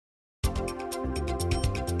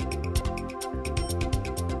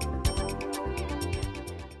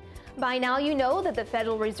By now you know that the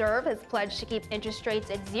Federal Reserve has pledged to keep interest rates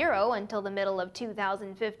at zero until the middle of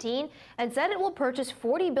 2015 and said it will purchase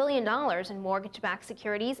 $40 billion in mortgage-backed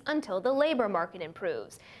securities until the labor market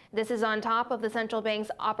improves. This is on top of the central bank's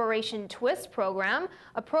Operation Twist program,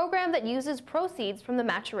 a program that uses proceeds from the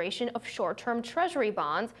maturation of short-term Treasury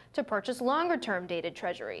bonds to purchase longer-term dated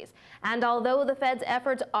Treasuries. And although the Fed's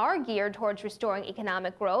efforts are geared towards restoring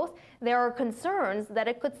economic growth, there are concerns that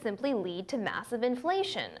it could simply lead to massive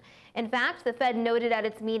inflation. In fact, the Fed noted at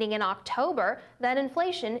its meeting in October that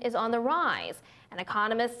inflation is on the rise, and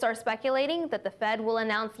economists are speculating that the Fed will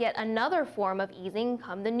announce yet another form of easing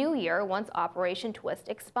come the new year once Operation Twist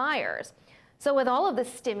expires. So with all of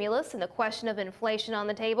this stimulus and the question of inflation on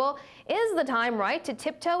the table, is the time right to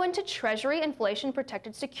tiptoe into Treasury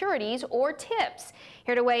inflation-protected securities, or TIPS?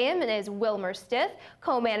 Here to weigh in is Wilmer Stith,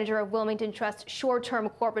 co-manager of Wilmington Trust Short-Term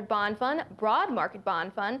Corporate Bond Fund, Broad Market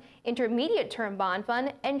Bond Fund, Intermediate Term Bond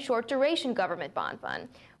Fund, and Short Duration Government Bond Fund.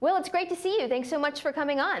 Will, it's great to see you. Thanks so much for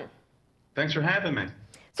coming on. Thanks for having me.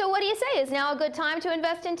 So what do you say? Is now a good time to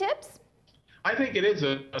invest in TIPS? I think it is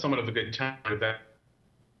somewhat of a good time to invest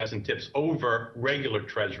in TIPS over regular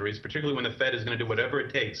treasuries, particularly when the Fed is going to do whatever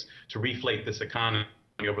it takes to reflate this economy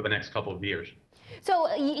over the next couple of years.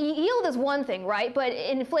 So yield is one thing, right? But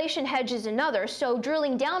inflation hedge is another. So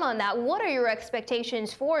drilling down on that, what are your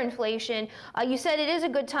expectations for inflation? You said it is a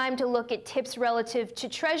good time to look at TIPS relative to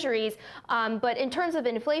treasuries. But in terms of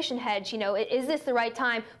inflation hedge, is this the right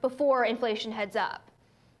time before inflation heads up?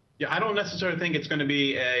 Yeah, I don't necessarily think it's going to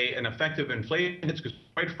be an effective inflation hedge because,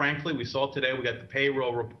 quite frankly, we saw today, we got the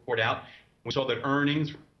payroll report out. We saw that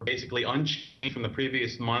earnings were basically unchanged from the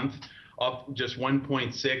previous month, up just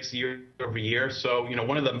 1.6 year over year. So,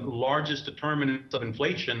 one of the largest determinants of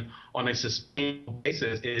inflation on a sustainable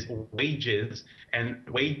basis is wages, and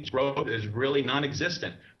wage growth is really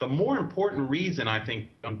non-existent. The more important reason, I think,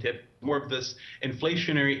 more of this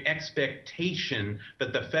inflationary expectation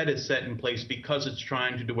that the Fed has set in place because it's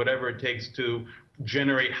trying to do whatever it takes to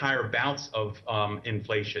generate higher bouts of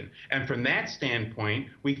inflation. And from that standpoint,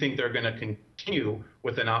 we think they're going to continue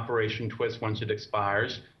with an Operation Twist once it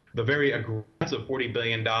expires. The very aggressive $40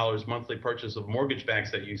 billion monthly purchase of mortgage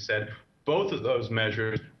backs that you said, both of those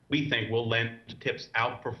measures we think will lend to TIPS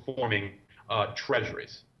outperforming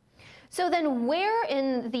treasuries. So then where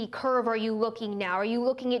in the curve are you looking now? Are you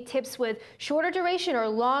looking at TIPS with shorter duration or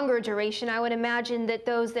longer duration? I would imagine that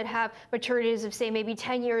those that have maturities of, say, maybe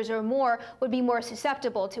 10 years or more would be more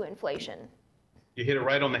susceptible to inflation. You hit it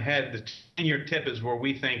right on the head. The 10-year TIP is where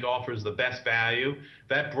we think offers the best value.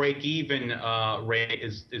 That break-even rate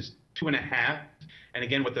is 2.5. And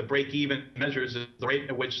again, what the break-even measures is the rate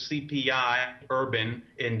at which CPI urban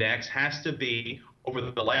index has to be over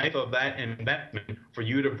the life of that investment for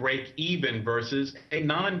you to break even versus a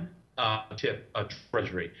non-TIP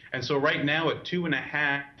treasury. And so right now at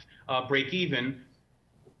 2.5 break even,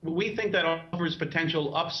 we think that offers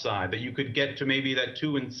potential upside, that you could get to maybe that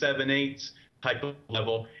 2 7/8 type of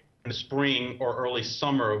level in the spring or early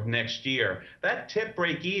summer of next year. That TIP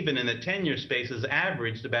break even in the 10-year space has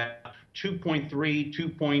averaged about 2.3,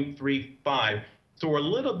 2.35. So we're a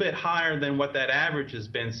little bit higher than what that average has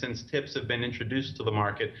been since TIPS have been introduced to the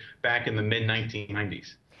market back in the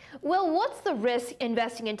mid-1990s. Well, what's the risk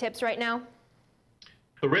investing in TIPS right now?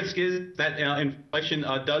 The risk is that inflation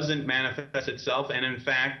doesn't manifest itself, and in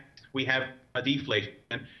fact, we have a deflation.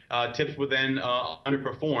 TIPS would then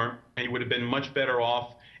underperform, and you would have been much better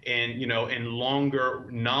off in longer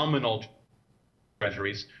nominal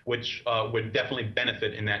treasuries, which would definitely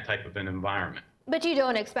benefit in that type of an environment. But you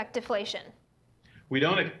don't expect deflation? We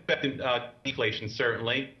don't expect deflation,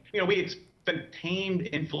 certainly. We expect tamed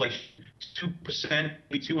inflation, 2%,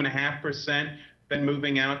 maybe 2.5%, then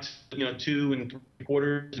moving out to 2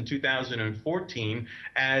 3/4 in 2014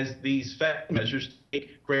 as these Fed measures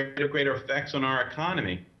take greater effects on our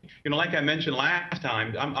economy. Like I mentioned last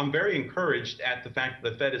time, I'm very encouraged at the fact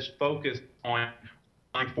that the Fed is focused on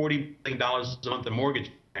 $40 billion a month in mortgage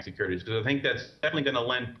securities, because I think that's definitely going to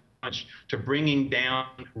lend much to bringing down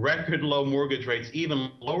record low mortgage rates,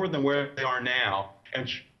 even lower than where they are now, and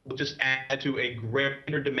will just add to a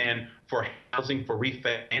greater demand for housing, for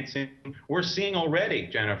refinancing. We're seeing already,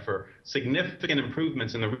 Jennifer, significant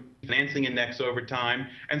improvements in the refinancing index over time.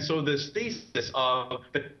 And so this thesis of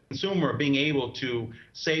the consumer being able to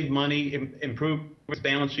save money, improve his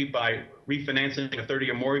balance sheet by refinancing a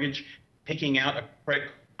 30-year mortgage, taking out a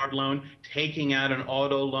credit card loan, taking out an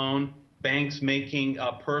auto loan, banks making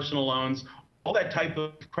personal loans, all that type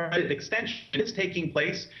of credit extension is taking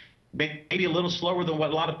place. Maybe a little slower than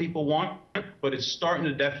what a lot of people want, but it's starting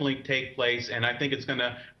to definitely take place. And I think it's going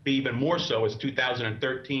to be even more so as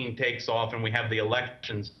 2013 takes off and we have the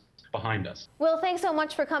elections behind us. Will, thanks so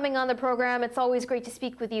much for coming on the program. It's always great to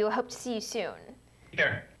speak with you. I hope to see you soon. Take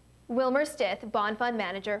care. Wilmer Stith, Bond Fund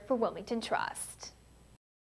Manager for Wilmington Trust.